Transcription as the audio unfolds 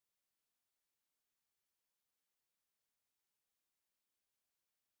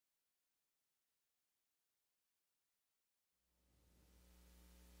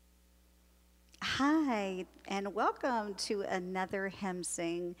Hi, and welcome to another hymn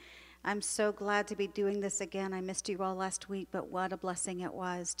sing. I'm so glad to be doing this again. I missed you all last week, but what a blessing it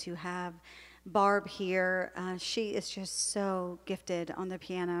was to have Barb here. She is just so gifted on the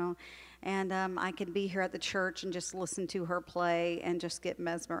piano, and I can be here at the church and just listen to her play and just get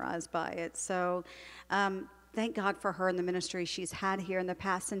mesmerized by it. So thank God for her and the ministry she's had here in the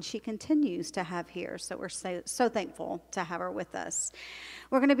past, and she continues to have here. So we're so thankful to have her with us.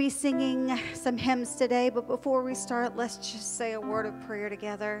 We're going to be singing some hymns today, but before we start, let's just say a word of prayer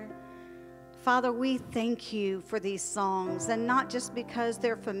together. Father, we thank you for these songs, and not just because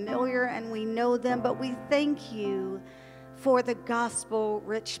they're familiar and we know them, but we thank you for the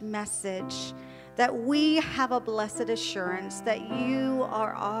gospel-rich message that we have a blessed assurance that you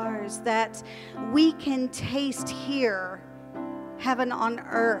are ours, that we can taste here heaven on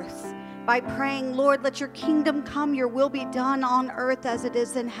earth by praying, Lord, let your kingdom come, your will be done on earth as it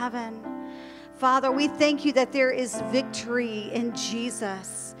is in heaven. Father, we thank you that there is victory in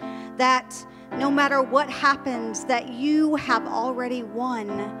Jesus, that no matter what happens, that you have already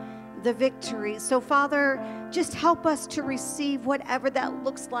won the victory. So, Father, just help us to receive whatever that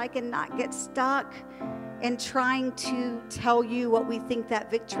looks like and not get stuck in trying to tell you what we think that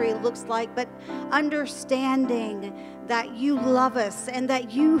victory looks like, but understanding that you love us and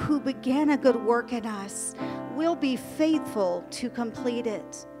that you who began a good work in us will be faithful to complete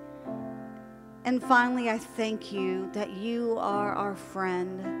it. And finally, I thank you that you are our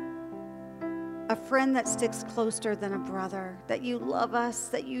friend, a friend that sticks closer than a brother, that you love us,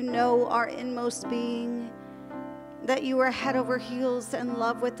 that you know our inmost being, that you are head over heels in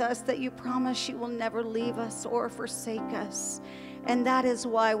love with us, that you promise you will never leave us or forsake us. And that is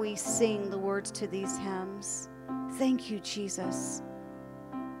why we sing the words to these hymns. Thank you, Jesus.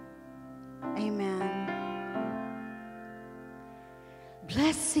 Amen.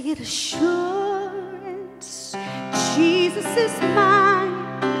 Blessed assurance, Jesus is mine.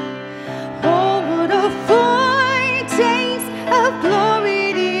 Oh, what a foretaste of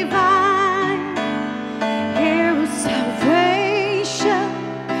glory divine. Heir of salvation,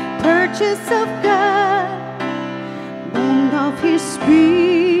 purchase of God, born of his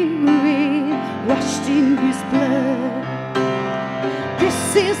spirit, washed in his blood.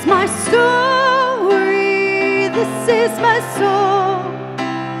 This is my story, this is my soul,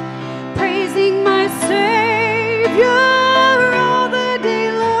 praising my Savior.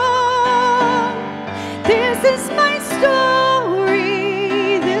 This is my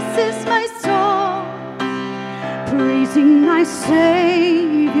story, this is my song, praising my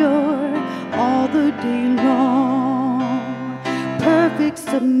Savior all the day long. Perfect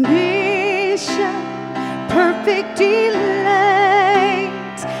submission, perfect delight,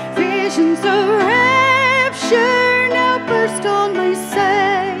 visions of rapture now burst on my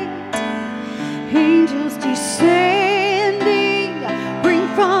sight. Angels descending, bring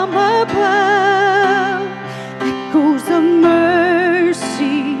from above echoes of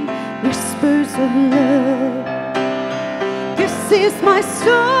mercy, whispers of love. This is my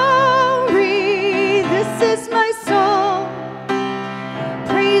story, this is my song,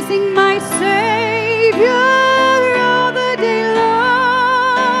 praising my Savior all the day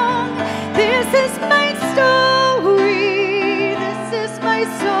long. This is my story, this is my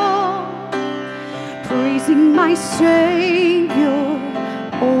song, praising my Savior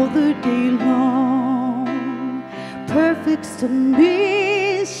all the day long. Perfect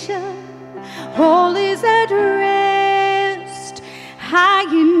submission, all is at rest. I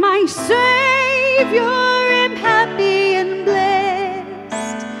in my Savior am happy and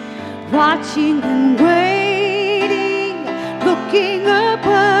blessed, watching and waiting, looking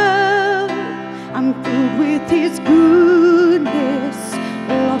above. I'm filled with his goodness,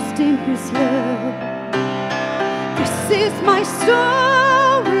 lost in his love. This is my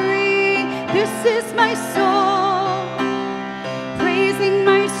story, this is my song, praising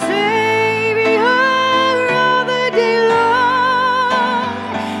my Savior all the day long.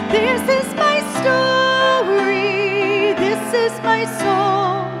 This is my story, this is my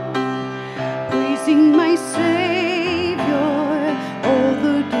song, praising my Savior all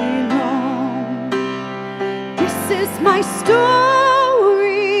the day long. This is my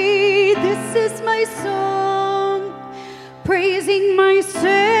story, this is my song, praising my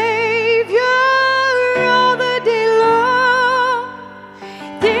Savior all the day long.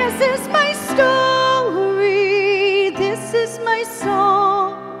 This is my story, this is my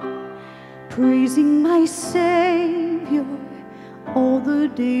song, praising my Savior all the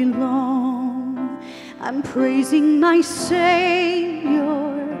day long. I'm praising my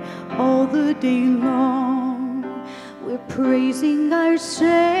Savior all the day long. We're praising our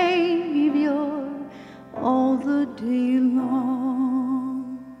Savior day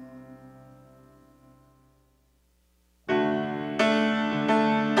long.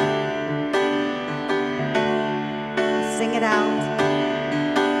 Sing it out.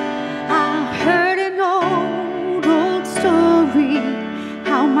 I heard an old story,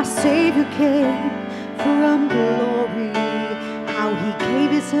 how my Savior came from glory, how he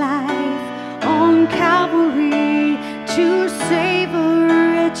gave his life on Calvary to save a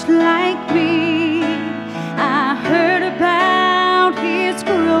wretch like me. I heard about his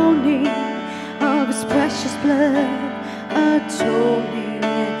groaning, of his precious blood atoning.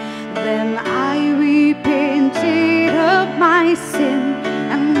 Then I repented of my sin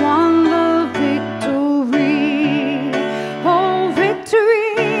and won the victory. Oh,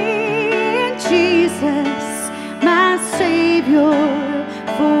 victory in Jesus, my Savior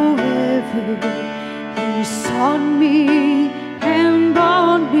forever. He sought me and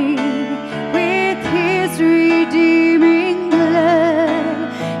bought me with his redeeming blood.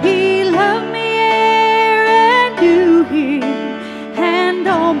 He loved me ere I knew him, and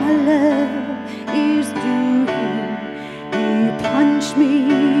all my love is due him. He plunged me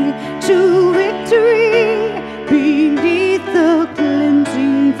to victory beneath the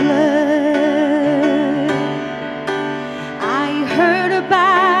cleansing flood. I heard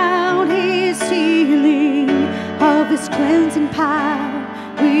about his healing, of his cleansing power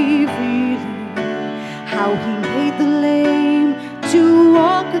revealing, how he made the lame to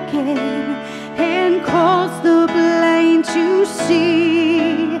walk again and caused the blind to see.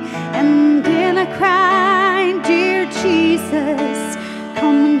 And then I cried, dear Jesus,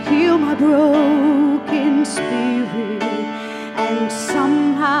 come and heal my broken spirit. And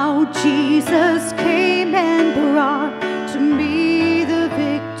somehow Jesus came and brought to me the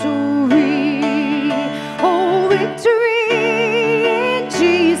victory. Oh, victory in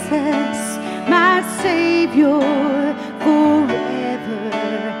Jesus, my Savior forever.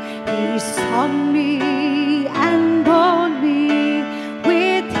 He sought me and bought me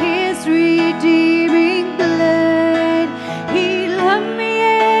with his redeeming blood. He loved me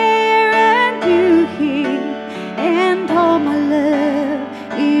ere I knew him, and all my love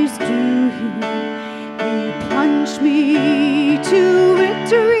is due him. He plunged me to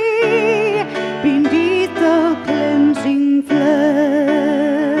victory beneath the cleansing flood.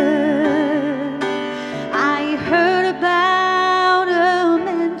 I heard about a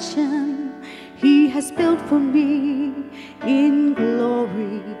mansion he has built for me in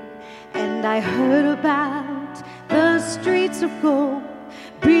glory, and I heard about the streets of gold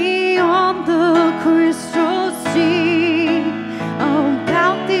beyond the crystal sea,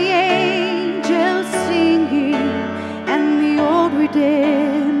 about the angels singing and the old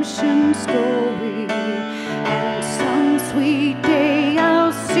redemption story. And some sweet day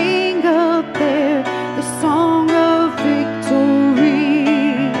I'll sing up there the song of victory.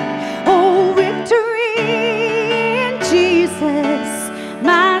 Oh, victory in Jesus,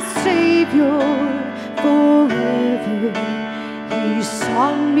 my Savior forever. He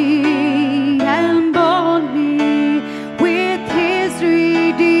sought me and bought me with his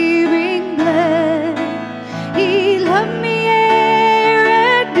redeeming blood. He loved me ere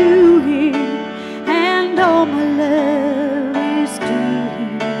I knew him, and all my love is due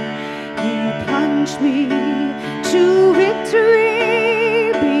him. He plunged me to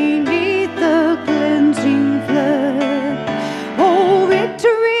victory beneath the cleansing flood. Oh,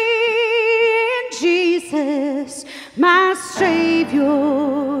 victory in Jesus, my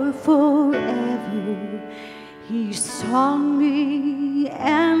Savior forever. He sought me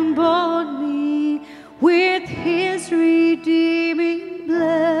and bought me with his redeeming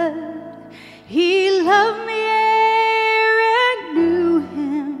blood. He loved me ere I knew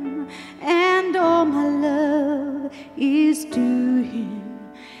him, and all my love is due him.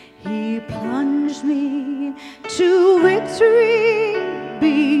 He plunged me to victory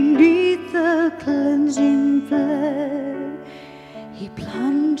beneath the cleansing flood. He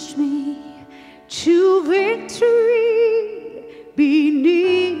plunged me to victory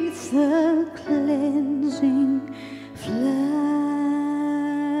beneath the cleansing flood.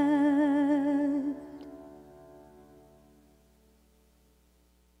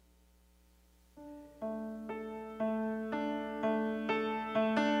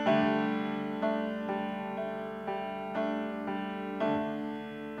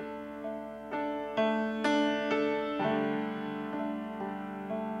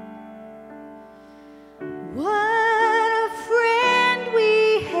 What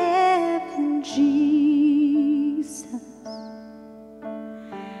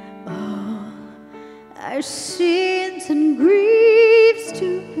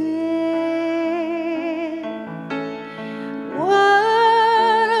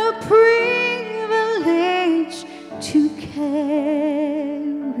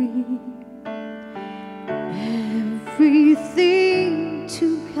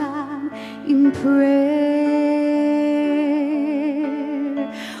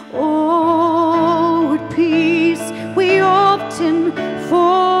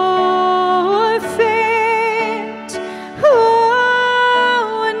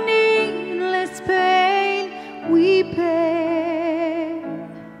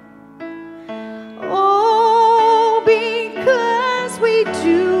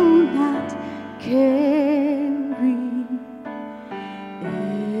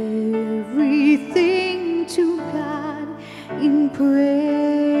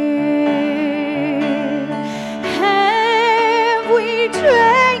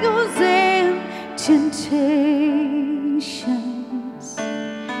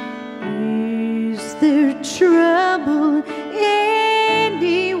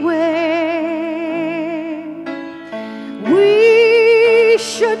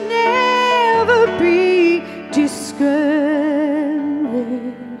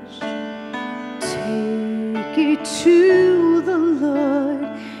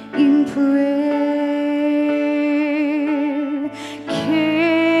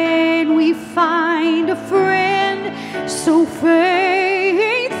so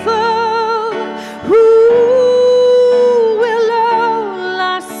faithful, who will all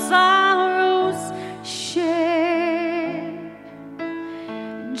our sorrows share.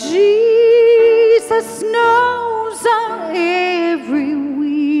 Jesus knows our every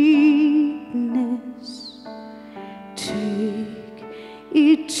weakness. Take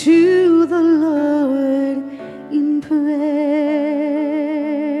it to the Lord in prayer.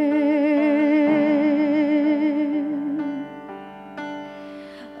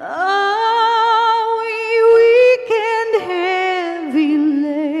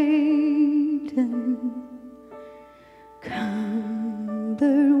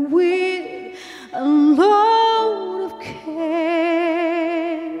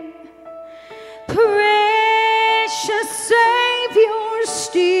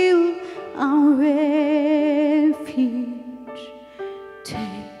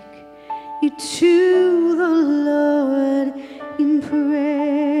 To the Lord in prayer.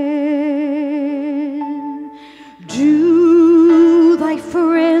 Do thy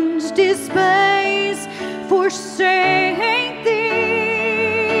friends despise, forsake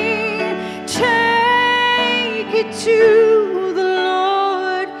thee? Take it to the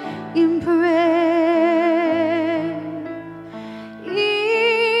Lord in prayer.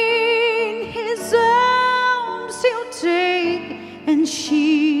 In his arms he'll take and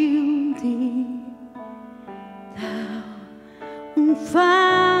shield thee.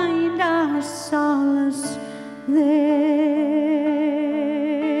 Find our solace there.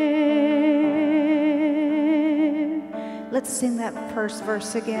 Let's sing that first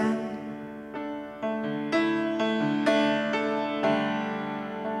verse again.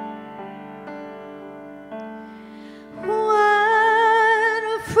 What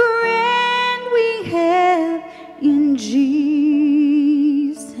a friend we have in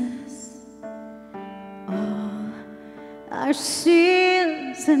Jesus. All our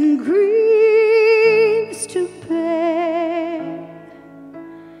sins and griefs to bear.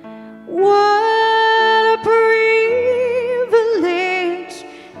 What a privilege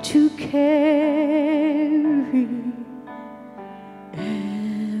to carry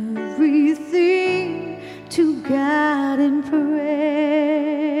everything to God in prayer.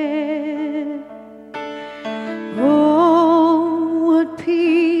 Oh, what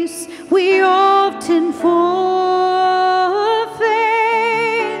peace we often forfeit.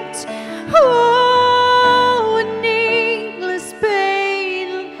 Oh, a needless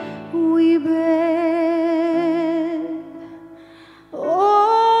pain we bear.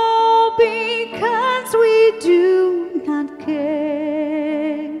 Oh, because we do not carry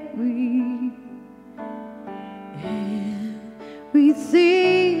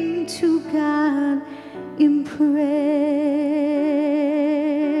everything to God in prayer.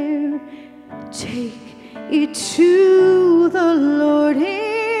 Take it to the Lord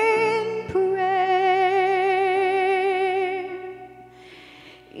in prayer.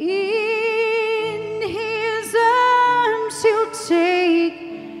 In his arms he'll take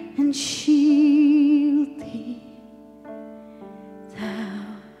and shield thee. Thou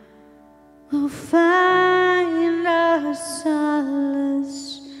wilt find our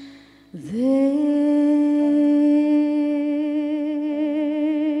solace there.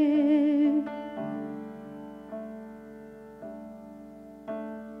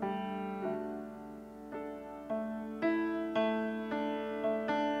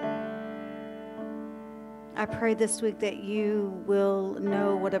 I pray this week that you will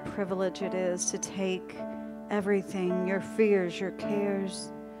know what a privilege it is to take everything, your fears, your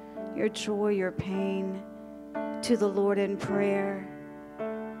cares, your joy, your pain, to the Lord in prayer.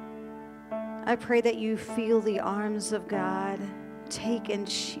 I pray that you feel the arms of God take and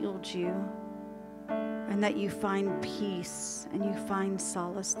shield you, and that you find peace and you find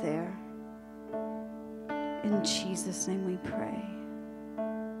solace there. In Jesus' name we pray.